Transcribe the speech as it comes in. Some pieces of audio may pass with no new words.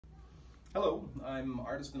Hello, I'm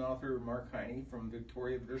artist and author Mark Heine from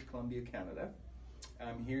Victoria, British Columbia, Canada.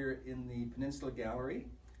 I'm here in the Peninsula Gallery,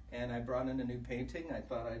 and I brought in a new painting. I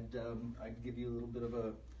thought I'd give you a little bit of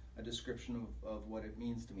a description of what it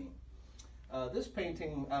means to me. This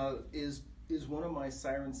painting is one of my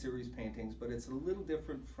Siren series paintings, but it's a little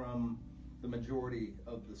different from the majority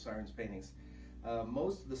of the Sirens paintings.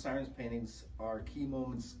 Most of the Sirens paintings are key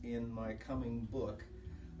moments in my coming book,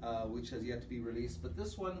 which has yet to be released, but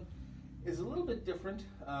this one is a little bit different.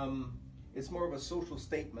 It's more of a social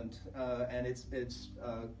statement, and its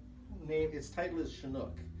title is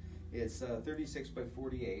Chinook. It's 36 by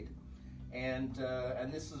 48, and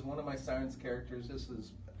this is one of my Sirens characters. This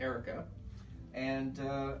is Erica, and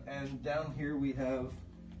down here we have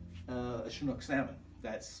a Chinook salmon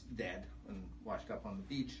that's dead and washed up on the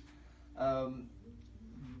beach. The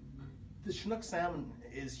Chinook salmon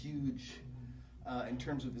is huge in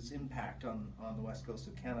terms of its impact on the west coast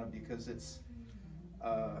of Canada, because it's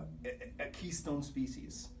a keystone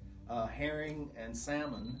species. Herring and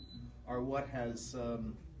salmon are what has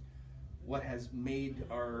made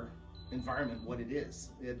our environment what it is.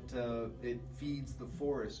 It feeds the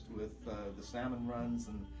forest with the salmon runs,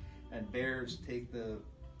 and bears take the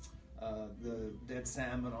dead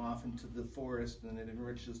salmon off into the forest, and it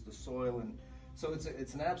enriches the soil, and so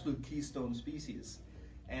it's an absolute keystone species,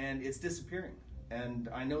 and it's disappearing. And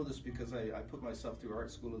I know this because I put myself through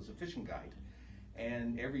art school as a fishing guide.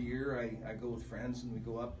 And every year I go with friends, and we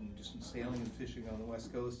go up and do some sailing and fishing on the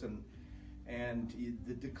west coast, and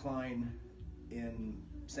the decline in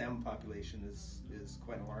salmon population is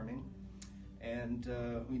quite alarming. And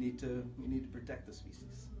we need to protect the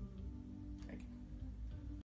species.